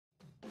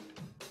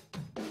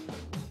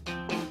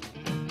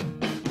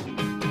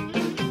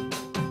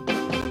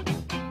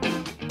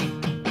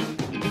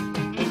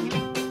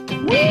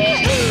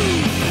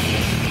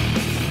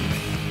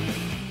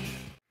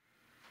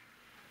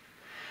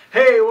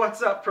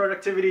what's up,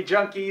 productivity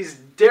junkies?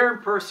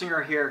 Darren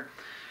Persinger here.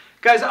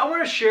 Guys, I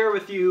want to share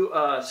with you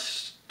a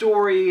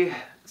story,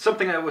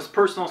 something that was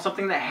personal,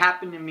 something that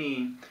happened to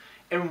me,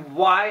 and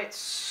why it's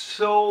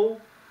so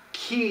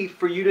key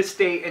for you to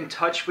stay in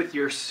touch with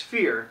your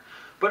sphere,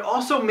 but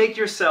also make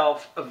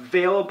yourself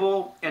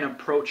available and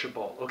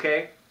approachable,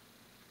 okay?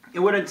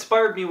 And what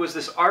inspired me was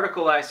this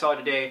article I saw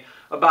today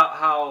about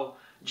how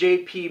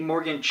J.P.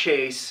 Morgan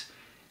Chase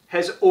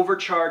has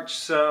overcharged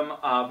some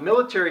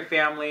military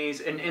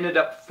families and ended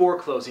up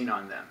foreclosing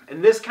on them.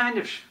 And this kind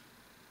of,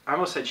 I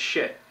almost said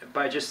shit,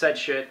 but I just said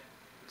shit,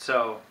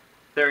 so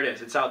there it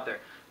is, it's out there.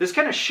 This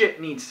kind of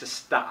shit needs to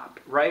stop,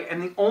 right?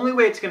 And the only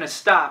way it's going to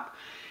stop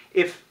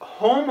if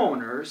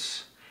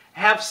homeowners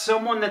have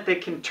someone that they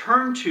can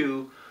turn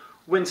to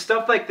when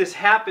stuff like this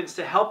happens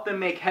to help them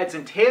make heads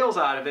and tails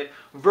out of it,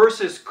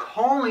 versus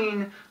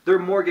calling their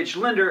mortgage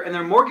lender and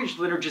their mortgage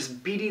lender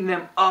just beating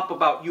them up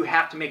about, you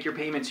have to make your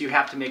payments, you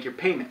have to make your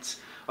payments.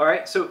 All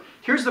right, so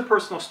here's the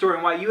personal story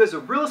and why you as a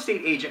real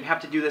estate agent have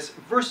to do this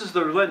versus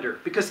their lender.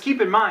 Because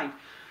keep in mind,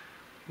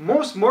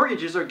 most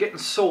mortgages are getting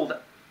sold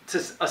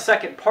to a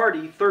second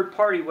party, third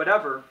party,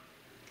 whatever.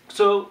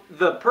 So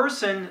the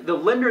person, the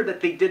lender that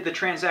they did the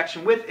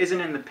transaction with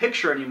isn't in the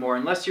picture anymore,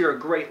 unless you're a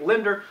great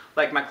lender,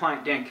 like my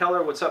client Dan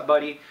Keller. What's up,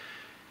 buddy?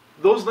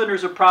 Those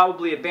lenders are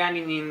probably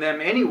abandoning them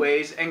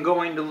anyways and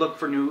going to look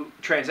for new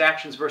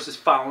transactions versus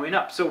following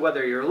up. So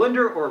whether you're a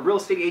lender or a real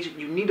estate agent,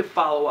 you need to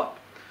follow up.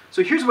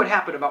 So here's what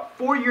happened about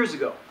 4 years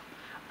ago.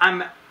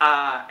 I'm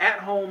at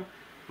home,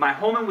 my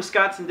home in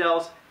Wisconsin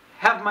Dells,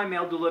 have my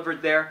mail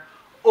delivered there,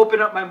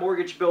 open up my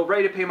mortgage bill,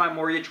 ready to pay my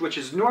mortgage, which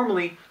is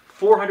normally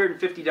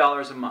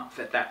 $450 a month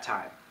at that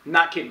time.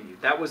 Not kidding you.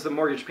 That was the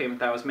mortgage payment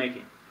that I was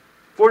making.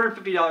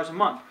 $450 a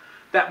month.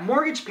 That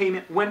mortgage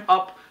payment went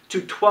up to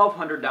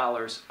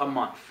 $1,200 a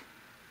month.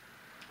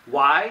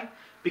 Why?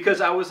 Because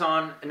I was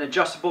on an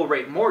adjustable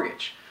rate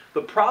mortgage.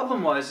 The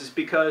problem was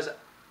because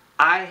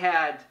I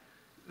had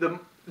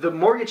the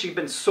mortgage had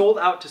been sold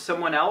out to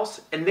someone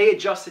else and they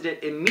adjusted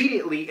it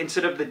immediately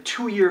instead of the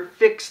 2-year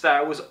fix that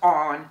I was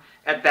on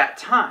at that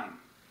time.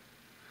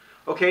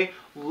 Okay?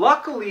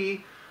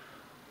 Luckily,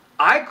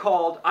 I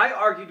called, I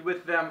argued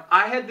with them,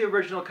 I had the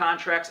original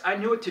contracts, I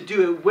knew what to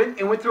do,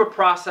 it went through a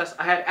process,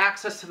 I had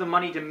access to the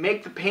money to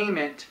make the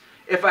payment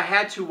if I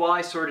had to while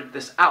I sorted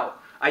this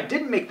out. I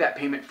didn't make that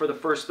payment for the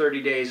first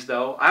 30 days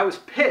though. I was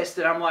pissed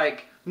and I'm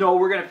like, no,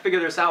 we're going to figure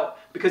this out,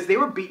 because they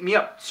were beating me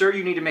up. Sir,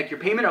 you need to make your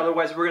payment,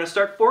 otherwise we're going to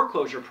start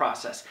foreclosure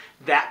process.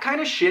 That kind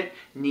of shit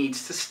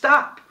needs to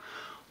stop.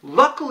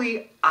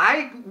 Luckily,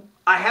 I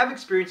have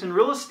experience in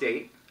real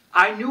estate.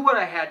 I knew what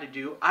I had to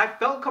do. I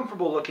felt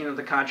comfortable looking at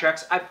the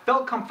contracts. I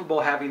felt comfortable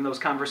having those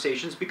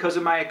conversations because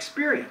of my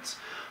experience.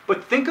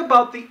 But think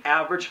about the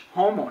average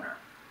homeowner.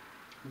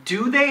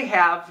 Do they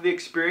have the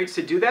experience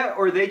to do that,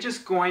 or are they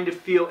just going to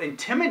feel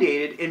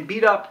intimidated and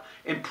beat up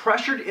and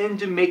pressured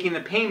into making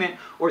the payment,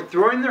 or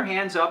throwing their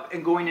hands up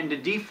and going into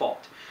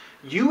default?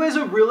 You as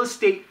a real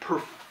estate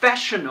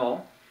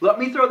professional, let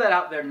me throw that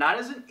out there, not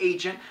as an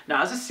agent,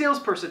 not as a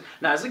salesperson,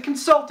 not as a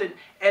consultant,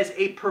 as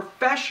a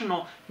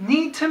professional,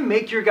 need to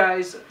make your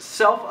guys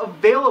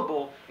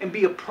self-available and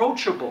be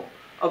approachable,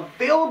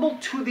 available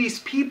to these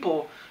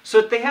people so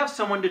that they have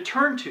someone to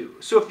turn to.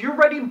 So if you're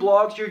writing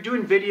blogs, you're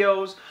doing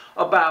videos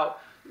about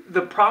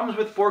the problems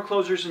with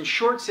foreclosures and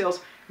short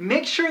sales,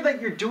 make sure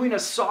that you're doing a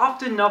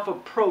soft enough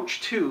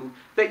approach too,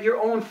 that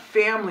your own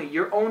family,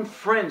 your own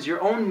friends,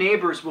 your own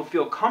neighbors will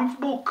feel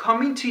comfortable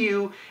coming to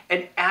you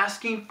and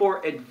asking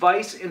for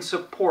advice and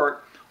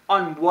support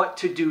on what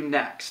to do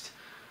next.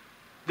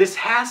 This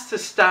has to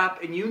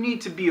stop, and you need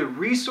to be a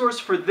resource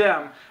for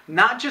them,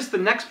 not just the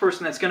next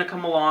person that's going to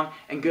come along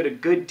and get a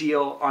good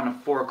deal on a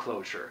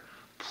foreclosure.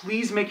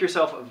 Please make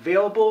yourself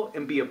available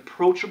and be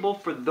approachable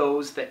for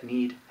those that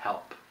need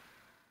help.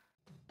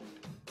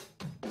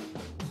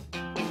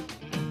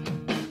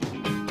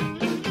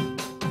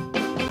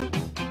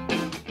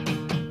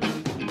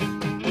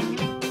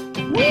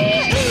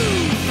 Woo!